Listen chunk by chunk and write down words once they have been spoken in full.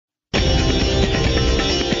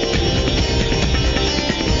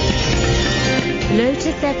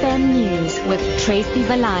FM News with Tracy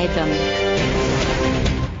Valaydham.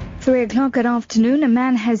 3 o'clock at afternoon, a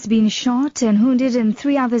man has been shot and wounded and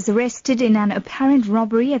 3 others arrested in an apparent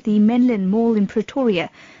robbery at the Menlyn Mall in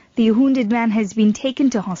Pretoria. The wounded man has been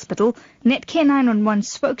taken to hospital. Netcare 911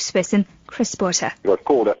 spokesperson Chris Porter. We got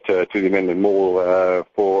called up to the Menlyn Mall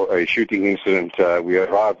for a shooting incident. We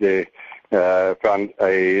arrived there, found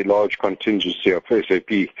a large contingency of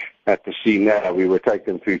SAP at the scene. Now we were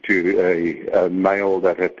taken through to a male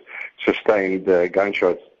that had sustained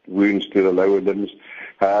gunshot wounds to the lower limbs.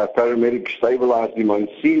 Paramedics stabilized him on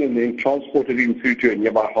scene and then transported him through to a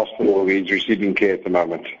nearby hospital where he's receiving care at the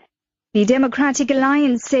moment. The Democratic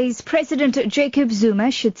Alliance says President Jacob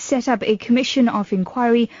Zuma should set up a commission of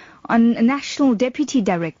inquiry on National Deputy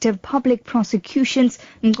Director of Public Prosecutions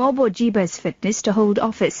Ngobo Jiba's fitness to hold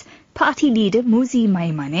office. Party leader Muzi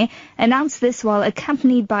Maimane announced this while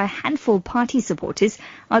accompanied by a handful of party supporters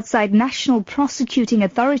outside National Prosecuting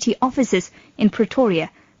Authority offices in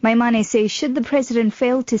Pretoria. Maimane says should the president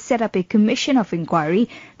fail to set up a commission of inquiry,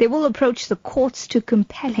 they will approach the courts to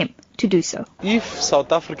compel him to do so. If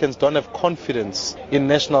South Africans don't have confidence in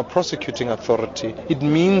National Prosecuting Authority, it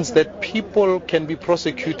means that people can be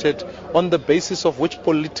prosecuted on the basis of which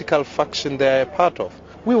political faction they are a part of.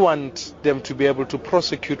 We want them to be able to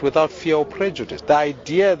prosecute without fear or prejudice. The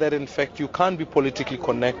idea that in fact you can't be politically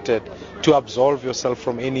connected to absolve yourself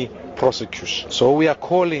from any prosecution. So we are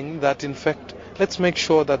calling that in fact let's make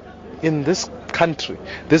sure that in this country,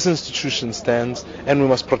 this institution stands, and we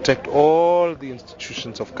must protect all the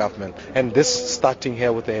institutions of government, and this starting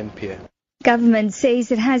here with the NPA. Government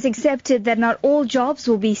says it has accepted that not all jobs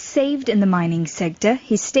will be saved in the mining sector.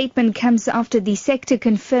 His statement comes after the sector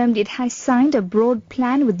confirmed it has signed a broad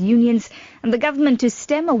plan with unions and the government to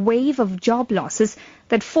stem a wave of job losses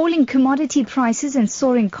that falling commodity prices and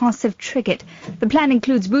soaring costs have triggered. The plan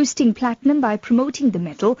includes boosting platinum by promoting the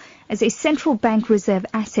metal as a central bank reserve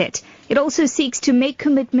asset. It also seeks to make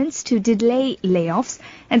commitments to delay layoffs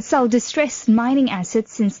and sell distressed mining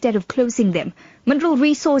assets instead of closing them. Mineral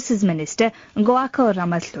Resources Minister Ngoako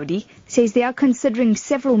Ramatlhodi says they are considering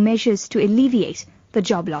several measures to alleviate the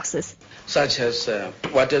job losses, such as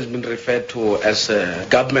what has been referred to as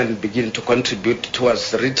government begin to contribute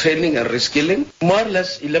towards retraining and reskilling. More or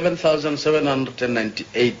less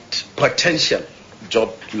 11,798 potential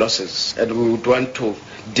job losses, and we would want to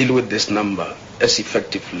deal with this number as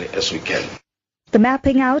effectively as we can. The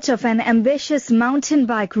mapping out of an ambitious mountain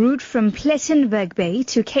bike route from Plettenberg Bay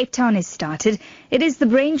to Cape Town is started. It is the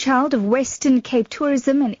brainchild of Western Cape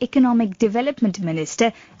Tourism and Economic Development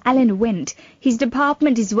Minister Alan Wind. His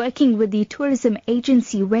department is working with the tourism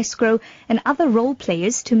agency Westgrow and other role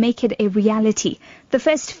players to make it a reality. The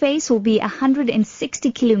first phase will be a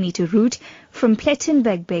 160-kilometer route from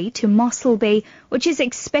Plettenberg Bay to Mossel Bay, which is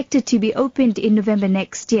expected to be opened in November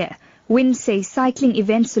next year. Wind says cycling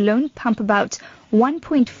events alone pump about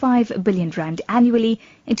 1.5 billion rand annually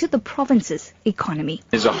into the province's economy.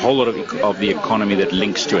 There's a whole lot of the economy that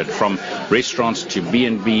links to it, from restaurants to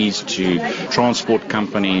B&Bs to transport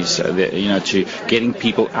companies, to getting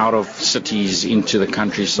people out of cities into the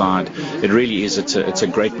countryside. It really is. It's a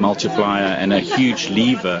great multiplier and a huge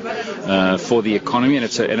lever for the economy, and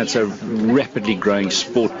it's a rapidly growing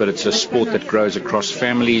sport, but it's a sport that grows across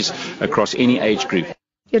families, across any age group.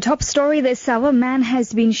 Your top story this hour, a man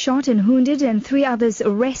has been shot and wounded and 3 others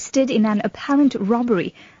arrested in an apparent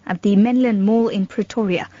robbery at the Menlyn Mall in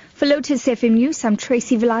Pretoria. For Lotus FM News, I'm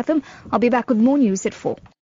Tracy Valaydham. I'll be back with more news at 4.